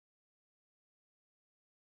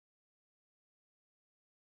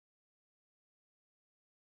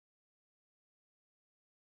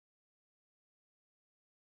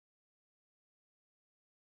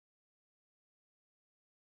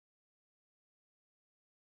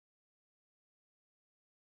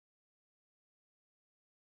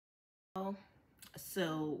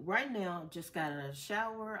So right now, just got out of the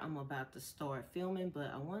shower. I'm about to start filming, but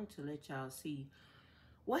I wanted to let y'all see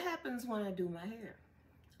what happens when I do my hair.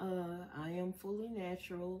 I am fully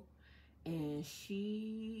natural, and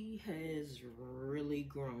she has really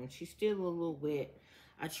grown. She's still a little wet.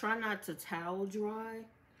 I try not to towel dry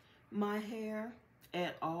my hair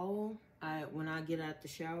at all. When I get out the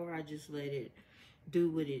shower, I just let it do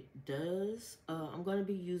what it does. I'm going to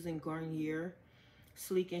be using Garnier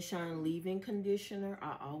Sleek and Shine leave-in conditioner.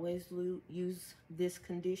 I always use this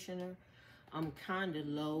conditioner. I'm kind of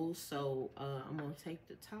low, so I'm going to take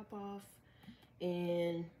the top off,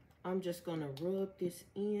 and I'm just going to rub this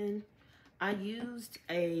in. I used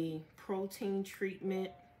a protein treatment,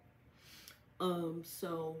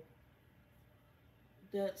 so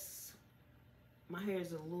that's, my hair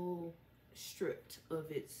is a little stripped of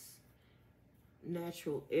its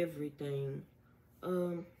natural everything.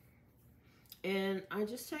 And I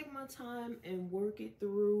just take my time and work it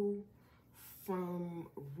through from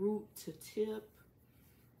root to tip.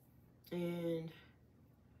 And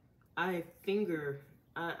I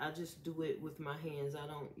just do it with my hands. I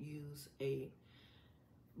don't use a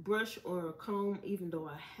brush or a comb, even though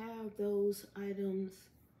I have those items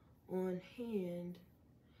on hand.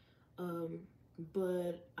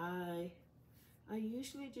 But I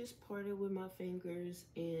usually just part it with my fingers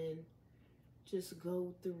and just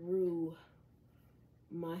go through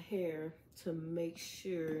my hair to make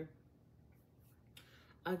sure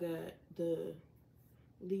I got the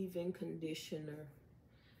leave-in conditioner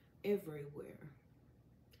everywhere.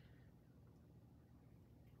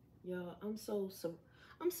 Y'all, I'm so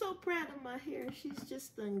proud of my hair. She's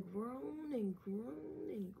just done grown and grown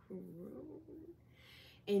and grown.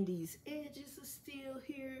 And these edges are still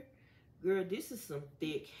here. Girl, this is some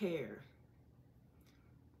thick hair.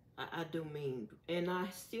 I do mean. And I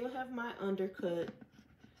still have my undercut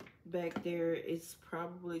back there. It's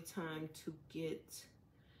probably time to get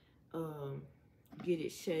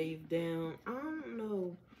it shaved down. I don't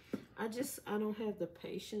know. I don't have the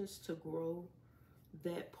patience to grow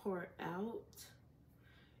that part out.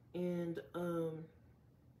 And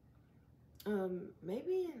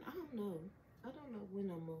maybe I don't know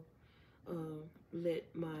when I'm gonna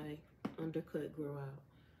let my undercut grow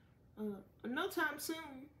out. No time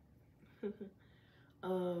soon.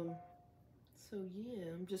 So yeah,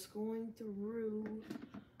 I'm just going through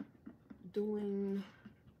doing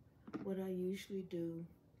what I usually do,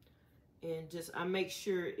 and I make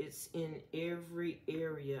sure it's in every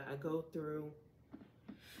area. I go through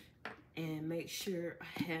and make sure I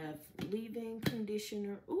have leave-in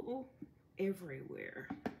conditioner everywhere.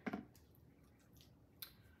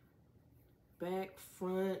 Back,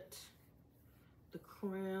 front, the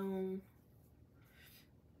crown.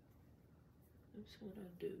 That's what I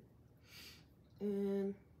do.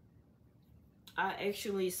 And I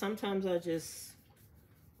actually, sometimes I just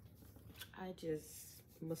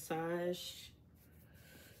massage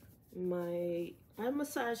I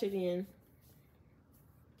massage it in.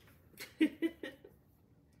 I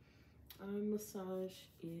massage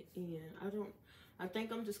it in. I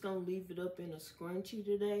think I'm just gonna leave it up in a scrunchie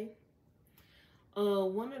today.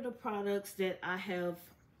 One of the products that I have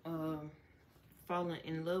fallen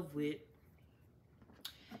in love with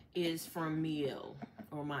is from Miel,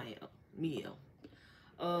 Miel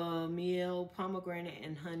pomegranate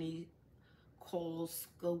and honey coil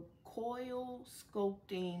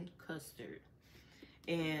sculpting custard.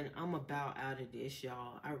 And I'm about out of this,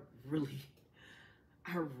 y'all. I really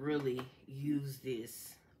use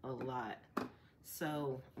this a lot.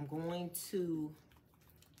 So I'm going to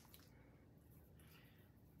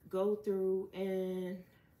go through, and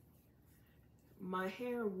my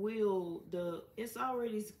hair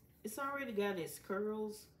it's already got its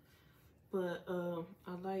curls, but I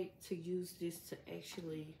like to use this to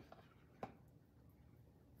actually,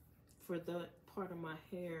 for that part of my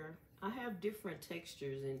hair, I have different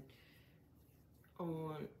textures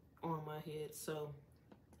on my head, so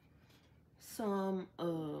some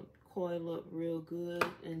coil up real good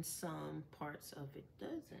and some parts of it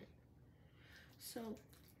doesn't. So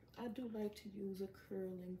I do like to use a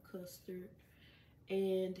curling custard,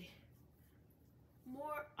 and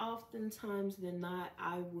more oftentimes than not,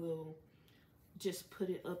 I will just put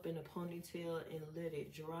it up in a ponytail and let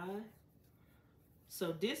it dry.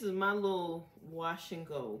 So this is my little wash and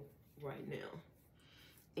go right now.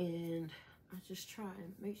 And I just try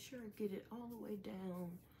and make sure I get it all the way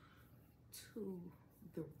down to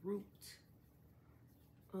the root.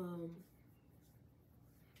 I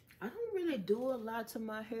don't really do a lot to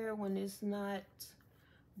my hair when it's not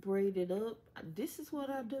braided up. This is what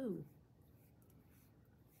I do.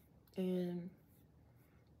 And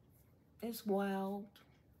It's wild.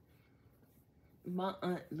 My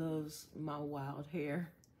aunt loves my wild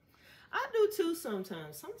hair. I do too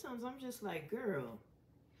sometimes. Sometimes I'm just like, girl.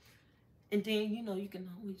 And then, you know, you can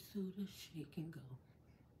always do the shake and go.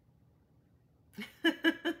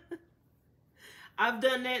 I've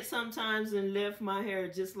done that sometimes and left my hair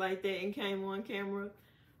just like that and came on camera.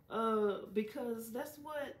 Because that's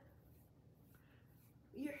what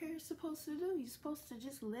your hair is supposed to do. You're supposed to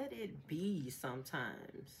just let it be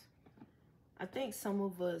sometimes. I think some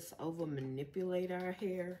of us over manipulate our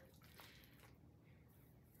hair.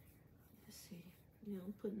 Let's see. Yeah,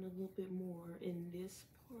 I'm putting a little bit more in this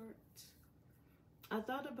part. I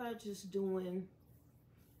thought about just doing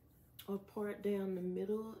a part down the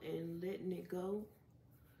middle and letting it go.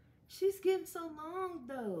 She's getting so long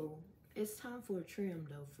though. It's time for a trim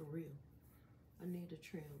though, for real. I need a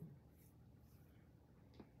trim.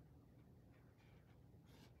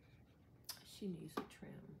 She needs a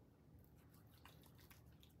trim.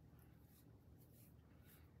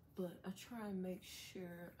 But I try and make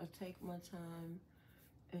sure I take my time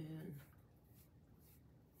and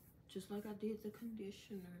just like I did the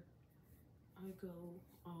conditioner, I go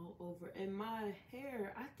all over. And my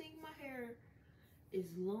hair, I think my hair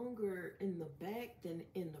is longer in the back than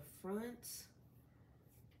in the front.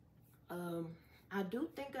 I do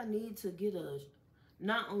think I need to get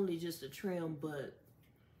not only just a trim, but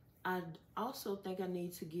I also think I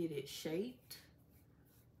need to get it shaped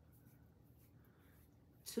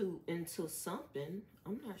into something.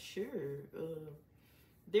 I'm not sure.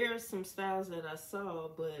 There are some styles that I saw,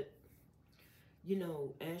 but you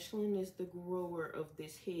know, Ashlyn is the grower of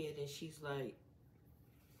this head, and she's like,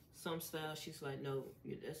 some styles she's like, no,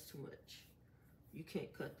 that's too much. You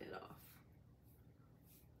can't cut that off.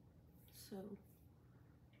 So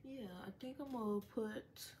yeah, I think I'm gonna put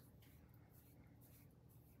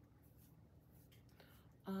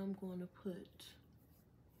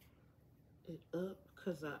it up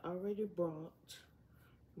because I already brought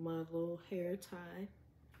my little hair tie.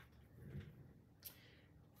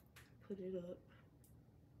 Put it up.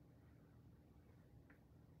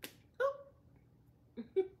 Oh.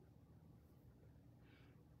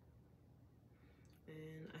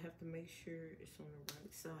 And I have to make sure it's on the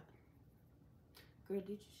right side. Girl,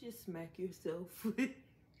 did you just smack yourself with it?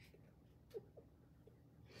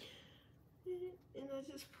 And I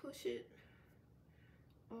just push it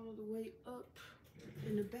all the way up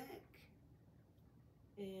in the back.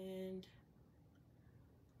 And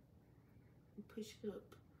push it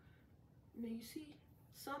up. Now you see,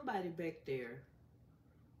 somebody back there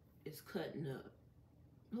is cutting up.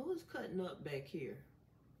 Who is cutting up back here?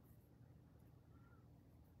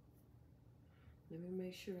 Let me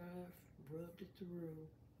make sure I've rubbed it through.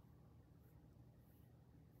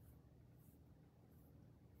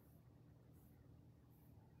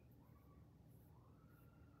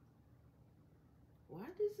 Why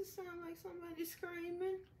does it sound like somebody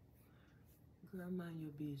screaming? Girl, mind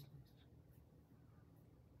your business.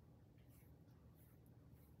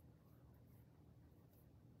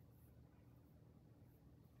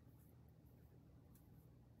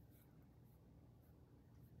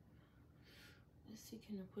 Let's see,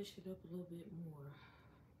 can I push it up a little bit more?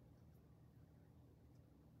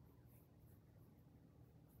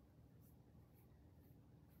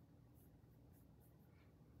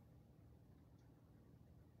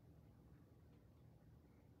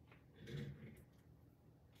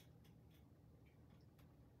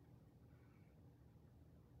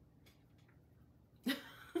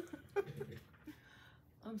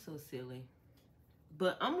 I'm so silly.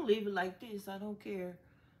 But I'm gonna leave it like this. I don't care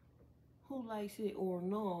who likes it or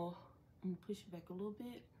no. I'm gonna push it back a little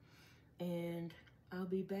bit and I'll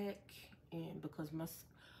be back. And because my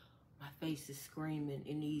face is screaming,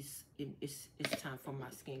 it's time for my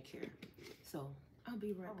skincare. So I'll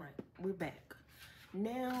be right back. We're back.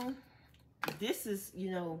 Now, this is,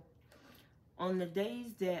 you know, on the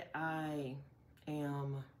days that I'm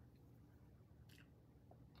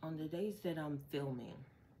filming.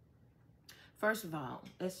 First of all,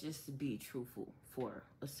 let's just be truthful for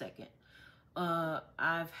a second.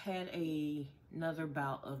 I've had another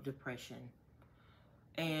bout of depression,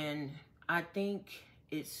 and I think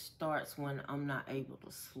it starts when I'm not able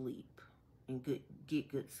to sleep and get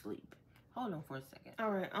good sleep. Hold on for a second.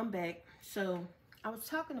 All right, I'm back. So I was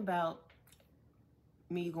talking about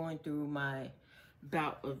me going through my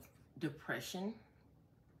bout of depression,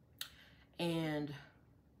 and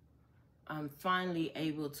I'm finally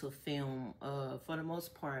able to film. For the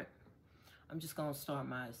most part, I'm just gonna start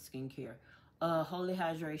my skincare. Holy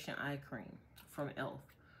Hydration Eye Cream from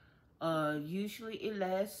e.l.f. Usually it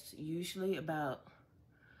lasts about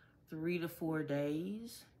 3 to 4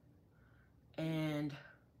 days. And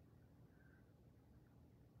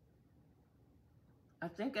I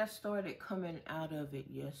think I started coming out of it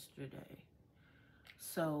yesterday.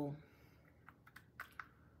 So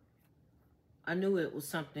I knew it was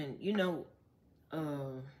something, you know,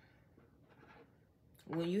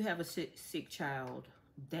 when you have a sick child,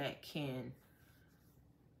 that can,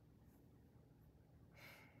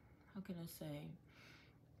 how can I say,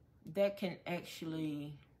 that can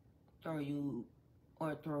actually throw you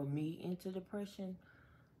or throw me into depression.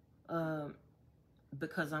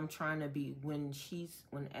 Because I'm trying to be, when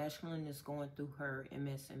Ashlyn is going through her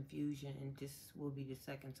MS infusion, and this will be the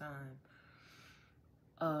second time,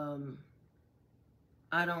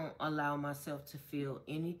 I don't allow myself to feel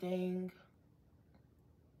anything.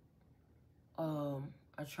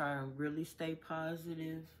 I try and really stay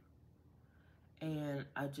positive, and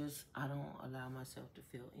I don't allow myself to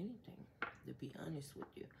feel anything, to be honest with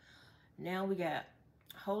you. Now we got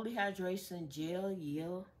Holy Hydration Gel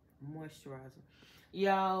Yell Moisturizer.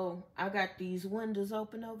 Y'all, I got these windows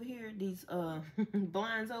open over here, these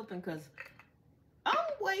blinds open, because I'm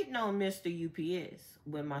waiting on Mr. UPS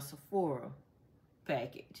with my Sephora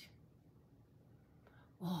package.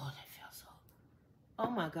 Oh, that feels so,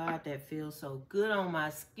 oh my God, that feels so good on my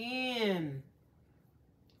skin.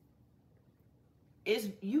 It's,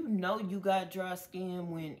 you know, you got dry skin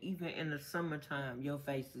when even in the summertime your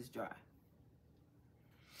face is dry.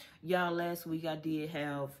 Y'all, last week I did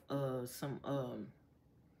have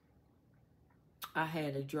I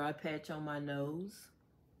had a dry patch on my nose,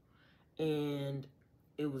 and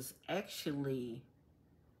it was actually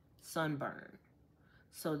sunburn.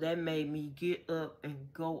 So that made me get up and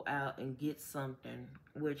go out and get something,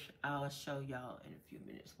 which I'll show y'all in a few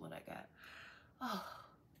minutes what I got. Oh,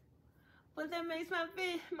 but that makes my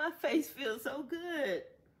face feel so good.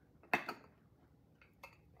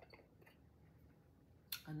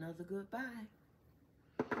 Another goodbye.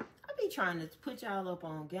 I be trying to put y'all up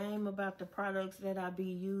on game about the products that I be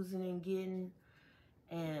using and getting.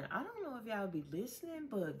 And I don't know if y'all be listening,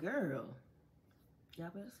 but girl, y'all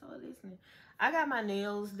better start listening. I got my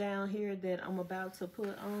nails down here that I'm about to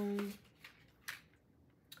put on.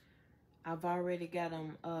 I've already got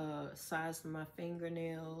them sized my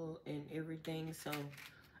fingernail and everything, so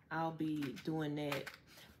I'll be doing that.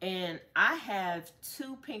 And I have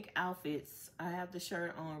two pink outfits. I have the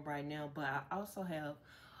shirt on right now, but I also have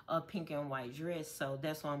a pink and white dress, so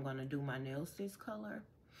that's why I'm gonna do my nails this color.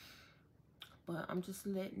 But I'm just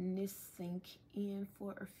letting this sink in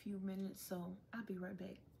for a few minutes, so I'll be right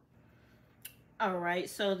back. All right,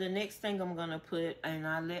 so the next thing I'm gonna put, and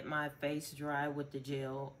I let my face dry with the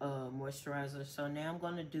gel moisturizer, so now I'm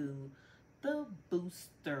gonna do the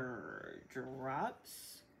booster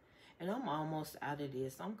drops, and I'm almost out of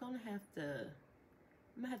this. I'm gonna have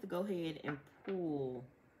to go ahead and pull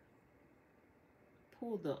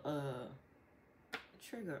the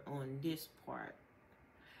trigger on this part,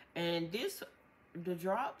 and the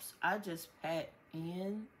drops I just pat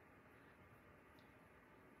in.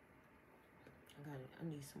 I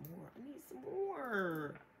need some more. I need some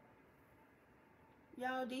more.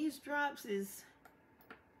 Y'all, these drops is,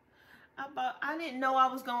 I didn't know I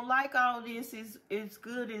was gonna like all this as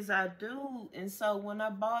good as I do. And so when I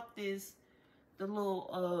bought this, the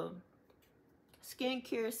little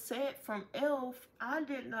skincare set from e.l.f., I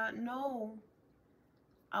did not know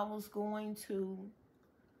I was going to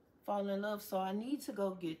fall in love. So I need to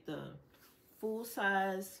go get the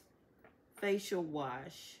full-size facial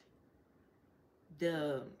wash.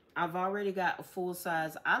 I've already got a full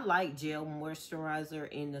size. I like gel moisturizer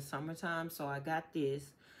in the summertime, so I got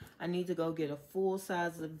this. I need to go get a full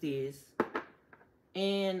size of this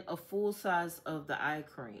and a full size of the eye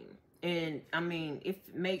cream. And I mean,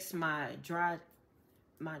 it makes my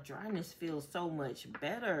dryness feel so much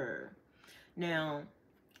better. Now,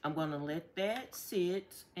 I'm gonna let that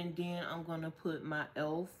sit, and then I'm gonna put my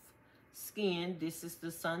e.l.f. Skin. This is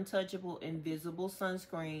the Sun Touchable Invisible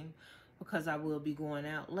Sunscreen, because I will be going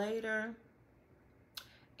out later,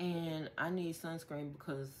 and I need sunscreen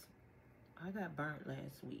because I got burnt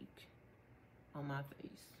last week on my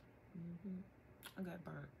face. I got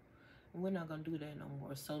burnt, and we're not gonna do that no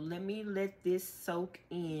more. So let me let this soak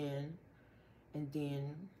in, and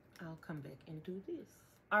then I'll come back and do this.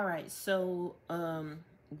 All right, so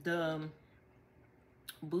the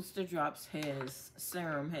booster drops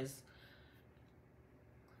serum has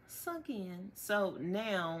sunk in. So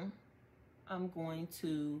now I'm going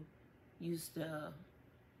to use the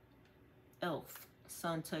e.l.f.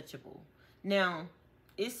 Sun Touchable. Now,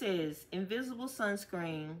 it says Invisible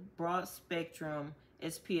Sunscreen, Broad Spectrum,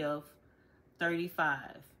 SPF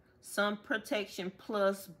 35. Sun Protection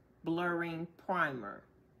Plus Blurring Primer.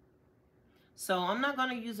 So I'm not going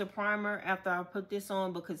to use a primer after I put this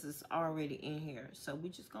on because it's already in here. So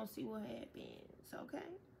we're just going to see what happens,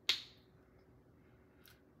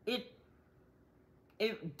 okay?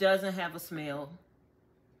 It doesn't have a smell.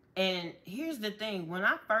 And here's the thing. When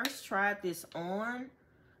I first tried this on,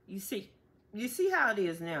 you see how it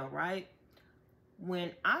is now, right?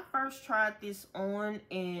 When I first tried this on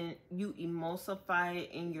and you emulsify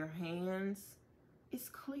it in your hands, it's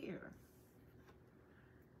clear.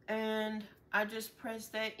 And I just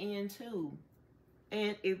pressed that in too.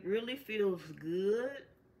 And it really feels good.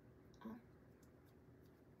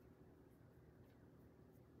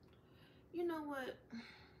 You know what?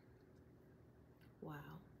 Wow.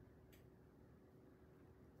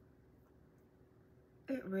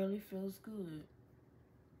 It really feels good.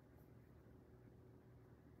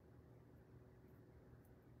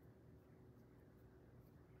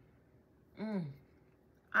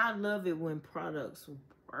 I love it when products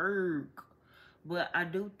work. But I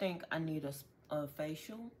do think I need a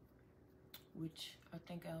facial, which I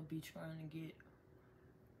think I'll be trying to get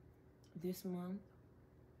this month.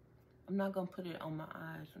 I'm not going to put it on my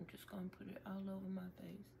eyes. I'm just going to put it all over my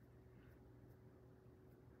face.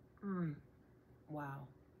 Wow.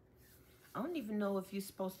 I don't even know if you're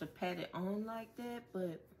supposed to pat it on like that,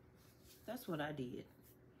 but that's what I did.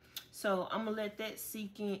 So I'm going to let that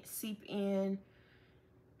seep in.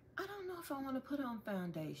 I don't know if I want to put on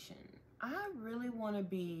foundation. I really want to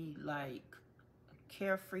be like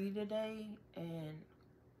carefree today, and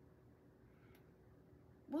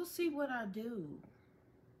we'll see what I do.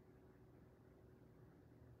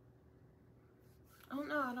 I don't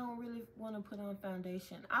know. I don't really want to put on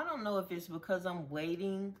foundation. I don't know if it's because I'm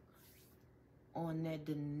waiting on that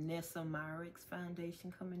Myricks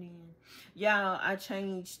foundation coming in. Y'all, I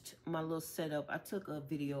changed my little setup. I took a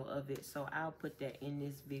video of it, so I'll put that in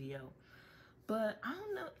this video. But I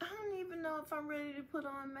don't know. I don't even know if I'm ready to put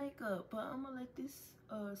on makeup. But I'm gonna let this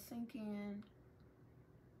sink in.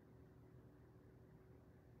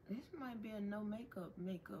 This might be a no makeup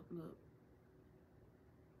look.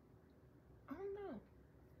 I don't know.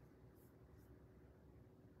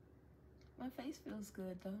 My face feels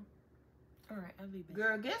good though. All right, I'll be back.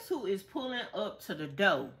 Girl, guess who is pulling up to the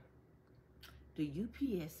door? The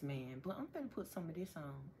UPS man. But I'm gonna put some of this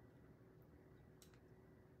on.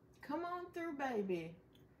 Come on through, baby.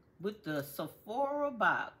 With the Sephora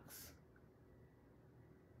box.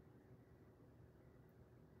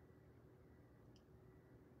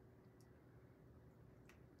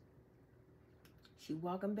 She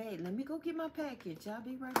walking back. Let me go get my package. I'll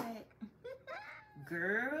be right back.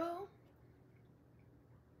 Girl.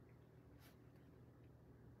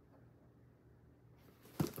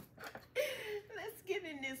 Let's get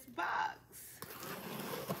in this box.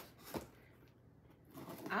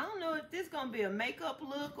 I don't know if this gonna be a makeup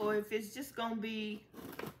look or if it's just gonna be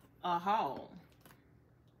a haul.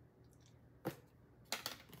 It's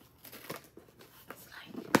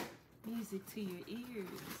like music to your ears.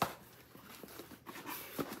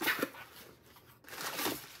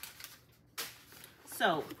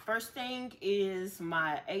 So, first thing is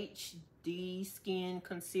my HD Skin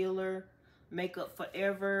Concealer, Makeup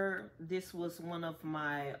Forever. This was one of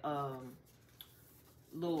my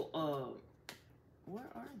little where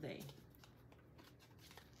are they?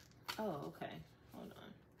 Oh, okay. Hold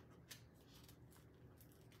on.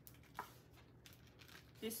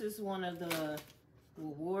 This is one of the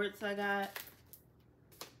rewards I got.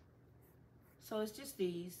 So it's just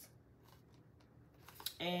these.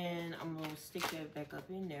 And I'm going to stick that back up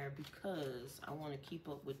in there because I want to keep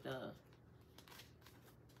up with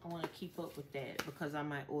that because I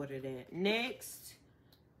might order that. Next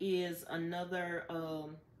is another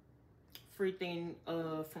free thing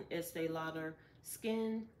from Estee Lauder,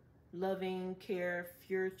 Skin Loving Care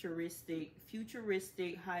Futuristic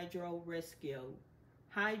Hydra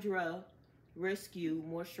Rescue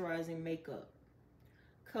Moisturizing Makeup.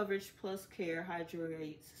 Coverage plus care,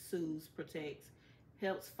 hydrates, soothes, protects,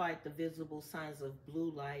 helps fight the visible signs of blue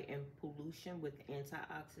light and pollution with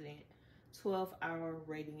antioxidant 12-hour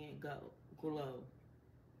radiant glow.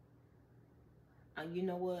 You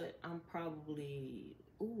know what? I'm probably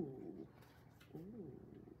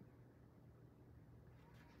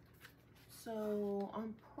So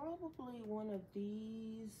I'm probably one of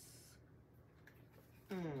these.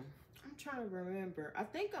 I'm trying to remember. I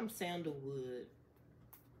think I'm sandalwood.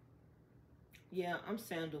 Yeah, I'm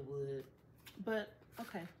sandalwood. But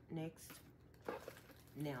okay, next.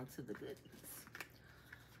 Now to the goodies.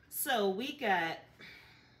 So we got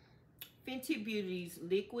Fenty Beauty's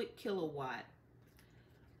Liquid Kilowatt.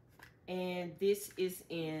 And this is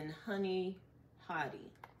in Honey Hottie.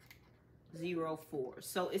 04.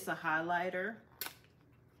 So it's a highlighter.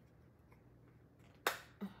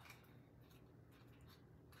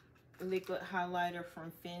 Liquid highlighter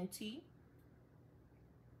from Fenty.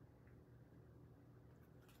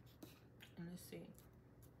 Let's see.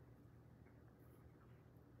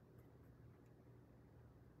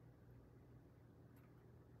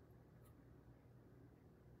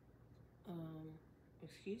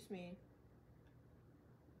 Excuse me.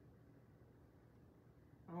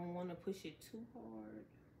 I don't want to push it too hard.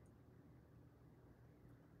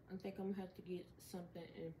 I think I'm gonna have to get something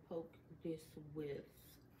and poke this with.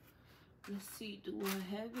 Let's see, do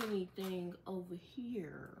I have anything over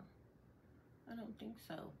here? I don't think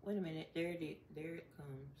so. Wait a minute, there it is. There it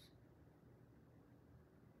comes.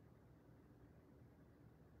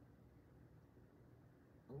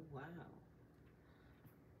 Oh wow.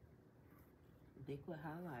 Liquid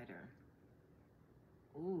highlighter.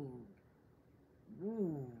 Ooh.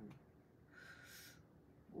 Ooh.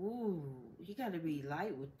 Ooh. You gotta be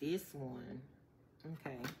light with this one.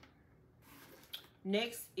 Okay.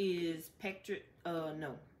 Next is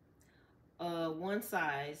One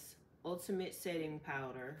Size Ultimate Setting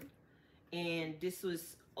Powder. And this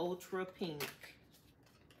was Ultra Pink.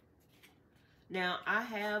 Now, I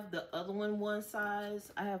have the other one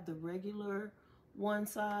size. I have the regular One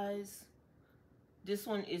Size. This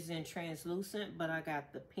one is in translucent, but I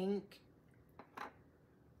got the pink.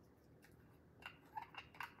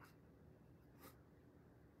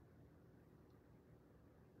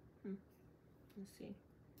 Let's see.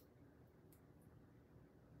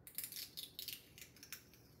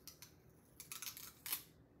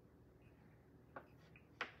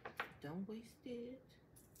 Don't waste it.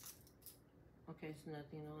 Okay, there's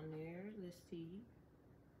nothing on there. Let's see.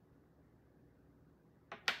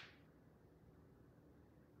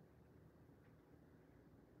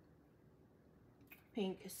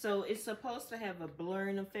 Pink. So it's supposed to have a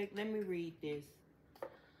blurring effect. Let me read this.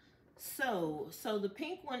 So the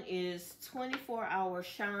pink one is 24-hour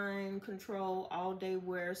shine control, all day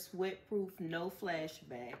wear, sweat proof, no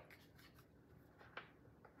flashback.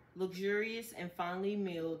 Luxurious and finely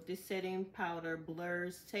milled, this setting powder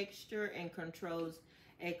blurs texture and controls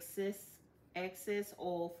excess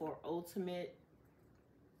oil for ultimate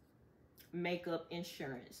makeup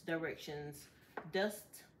insurance. Directions: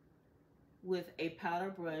 dust with a powder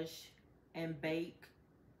brush and bake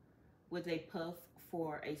with a puff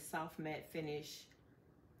for a soft matte finish,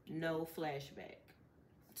 no flashback.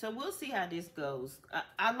 So we'll see how this goes.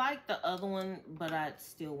 I like the other one, but I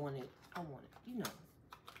still want it. I want it, you know.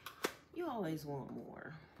 You always want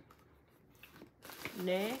more.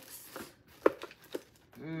 Next.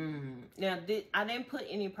 Now, I didn't put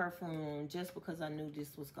any perfume on just because I knew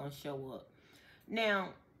this was going to show up. Now,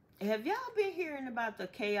 have y'all been hearing about the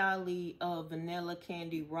Kayali Vanilla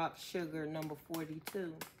Candy Rock Sugar number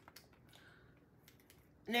 42?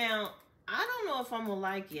 Now, I don't know if I'm going to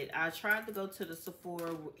like it. I tried to go to the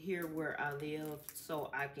Sephora here where I live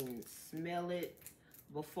so I can smell it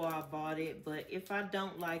before I bought it, but if I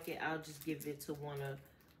don't like it, I'll just give it to one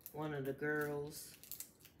of the girls.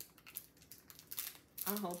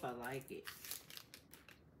 I hope I like it.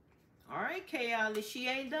 All right, Kayali, she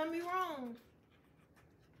ain't done me wrong.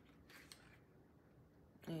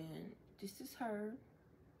 And this is her.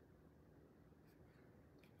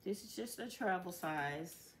 This is just a travel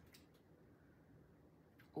size.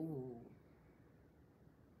 Ooh.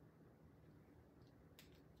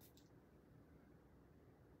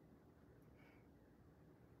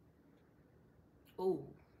 Ooh.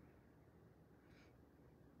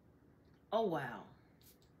 Oh, wow.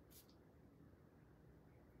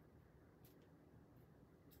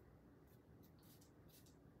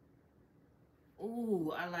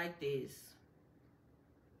 Ooh, I like this.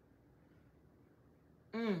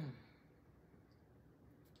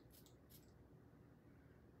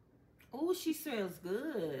 Ooh, she smells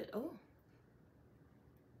good. Oh.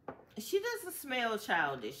 She doesn't smell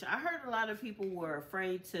childish. I heard a lot of people were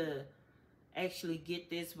afraid to actually get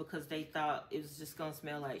this because they thought it was just gonna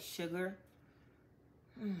smell like sugar.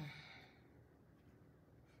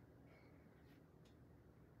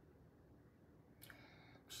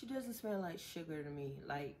 She doesn't smell like sugar to me,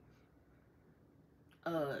 like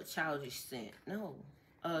childish scent. No.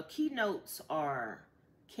 Key notes are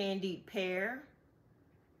candied pear.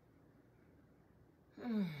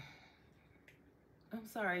 I'm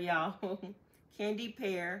sorry, y'all. Candied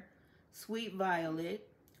pear, sweet violet,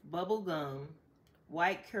 bubble gum,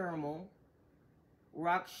 white caramel,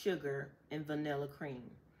 rock sugar, and vanilla cream.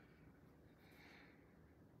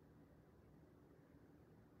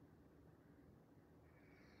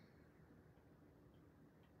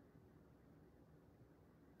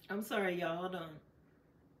 I'm sorry, y'all. Hold on.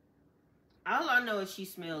 All I know is she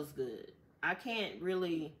smells good. I can't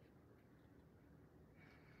really...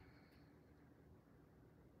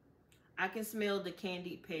 I can smell the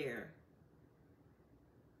candied pear.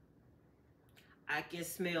 I can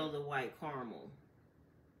smell the white caramel.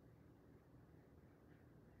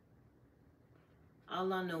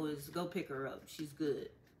 All I know is go pick her up. She's good.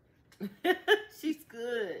 She's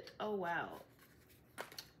good. Oh, wow.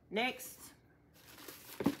 Next.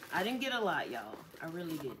 I didn't get a lot, y'all. I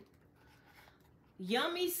really didn't.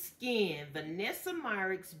 Yummy Skin. Vanessa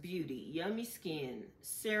Myricks Beauty. Yummy Skin.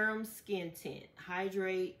 Serum Skin Tint.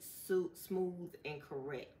 Hydrate, smooth, and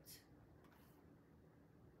correct.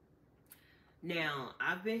 Now,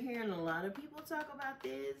 I've been hearing a lot of people talk about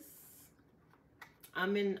this.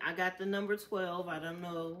 I got the number 12. I don't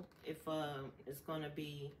know if it's gonna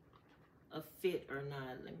be a fit or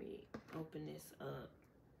not. Let me open this up.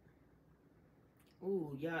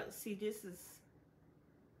 Ooh, y'all see, this is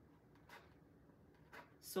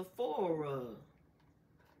Sephora.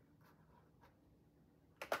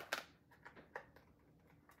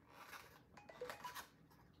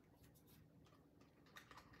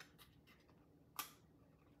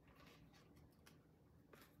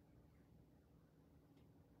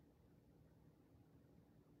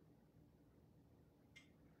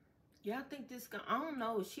 Y'all think this guy, I don't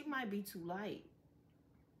know, she might be too light.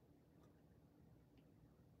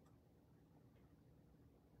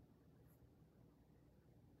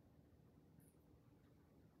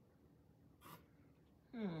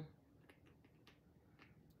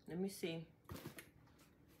 Let me see.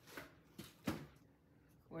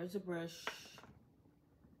 Where's the brush?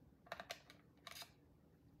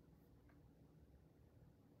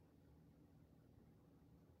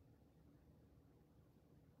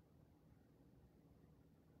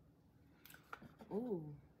 Ooh.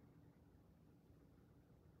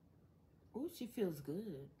 Ooh, she feels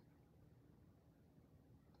good.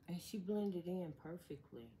 And she blended in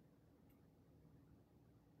perfectly.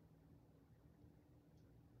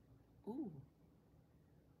 Ooh.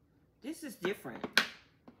 This is different.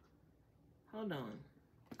 Hold on.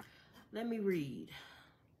 Let me read.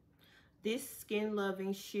 This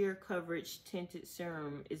skin-loving sheer coverage tinted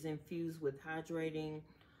serum is infused with hydrating,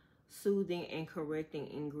 soothing, and correcting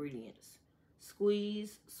ingredients.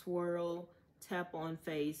 Squeeze, swirl, tap on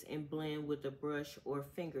face, and blend with a brush or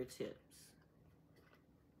fingertips.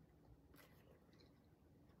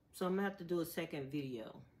 So I'm gonna have to do a second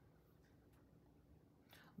video.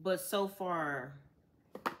 But so far,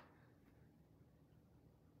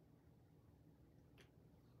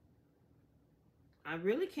 I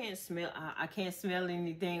really can't smell, I can't smell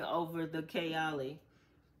anything over the Kayali.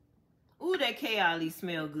 Ooh, that Kayali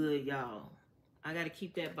smell good, y'all. I gotta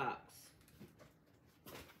keep that box.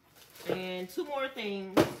 And two more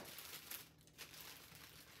things.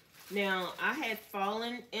 Now, I had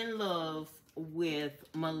fallen in love with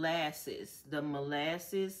Molasses. The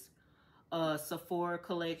Molasses Sephora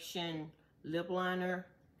collection lip liner.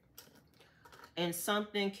 And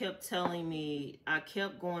something kept telling me, I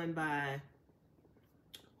kept going by,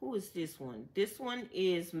 who is this one? This one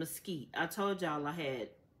is Mesquite. I told y'all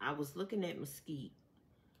I was looking at Mesquite.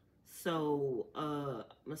 So,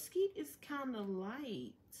 Mesquite is kind of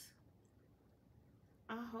light.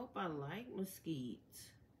 I hope I like Mesquite.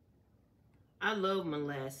 I love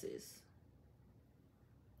Molasses.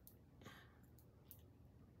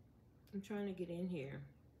 I'm trying to get in here.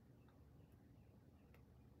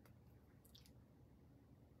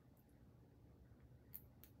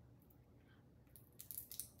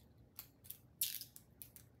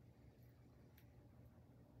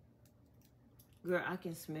 Girl, I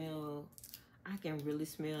can really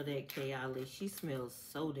smell that Kayali. She smells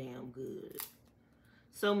so damn good.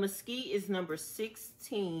 So Mesquite is number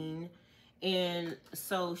 16. And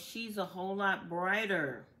so she's a whole lot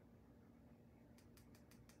brighter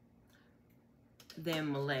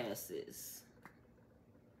than Molasses.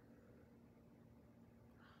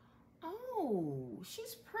 Oh,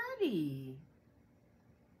 she's pretty.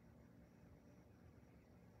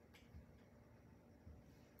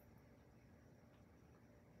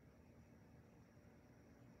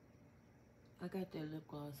 I got that lip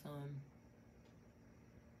gloss on.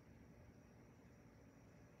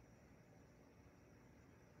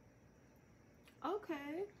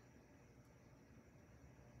 Okay.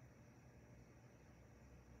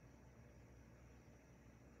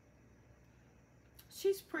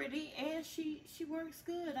 She's pretty and she works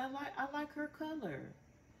good. I like her color.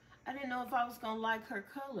 I didn't know if I was gonna like her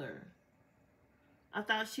color. I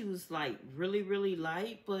thought she was like really, really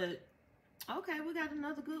light, but okay, we got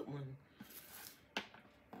another good one.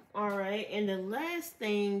 All right, and the last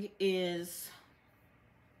thing is,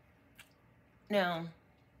 now,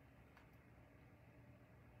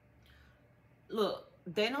 look,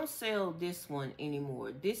 they don't sell this one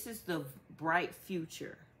anymore. This is the Bright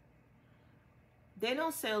Future. They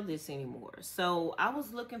don't sell this anymore. So I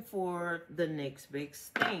was looking for the next big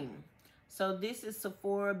thing. So this is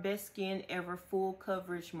Sephora Best Skin Ever Full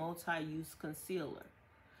Coverage Multi-Use Concealer.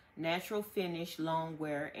 Natural finish, long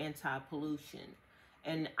wear, anti-pollution.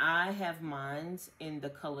 And I have mine's in the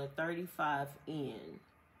color 35N.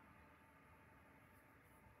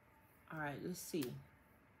 All right, let's see.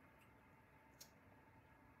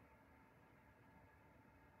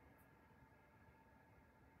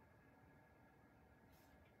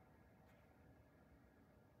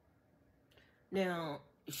 Now,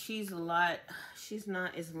 she's not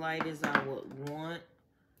as light as I would want.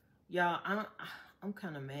 Y'all, I'm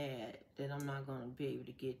kind of mad that I'm not going to be able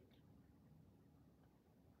to get,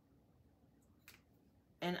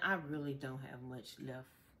 and I really don't have much left.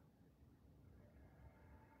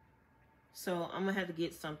 So I'm going to have to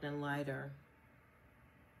get something lighter.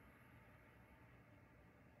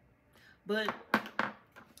 But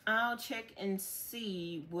I'll check and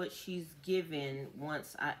see what she's given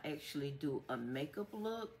once I actually do a makeup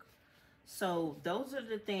look. So those are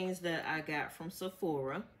the things that I got from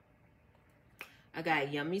Sephora. I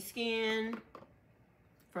got Yummy Skin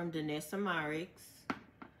from Danessa Myricks.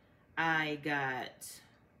 I got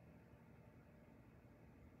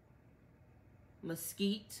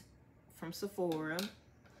Mesquite from Sephora.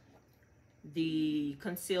 The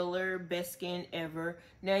concealer, Best Skin Ever.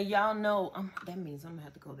 Now, y'all know, that means I'm going to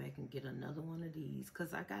have to go back and get another one of these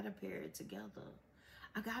because I got to pair it together.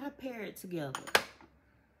 I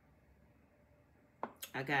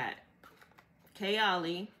got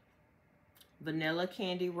Kayali Vanilla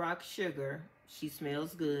Candy Rock Sugar. She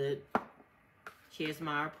smells good. She has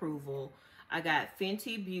my approval. I got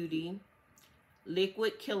Fenty Beauty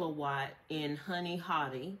Liquid Kilowatt in Honey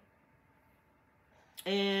Hottie.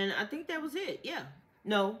 And I think that was it. Yeah.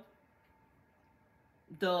 No.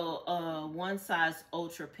 The one size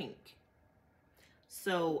ultra pink.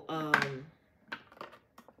 So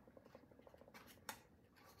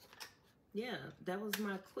yeah, that was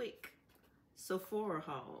my quick Sephora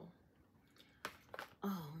haul.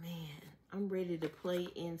 Oh man, I'm ready to play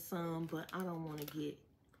in some, but I don't want to get,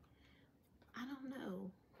 I don't know.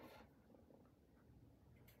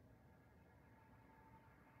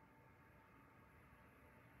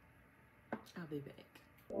 I'll be back.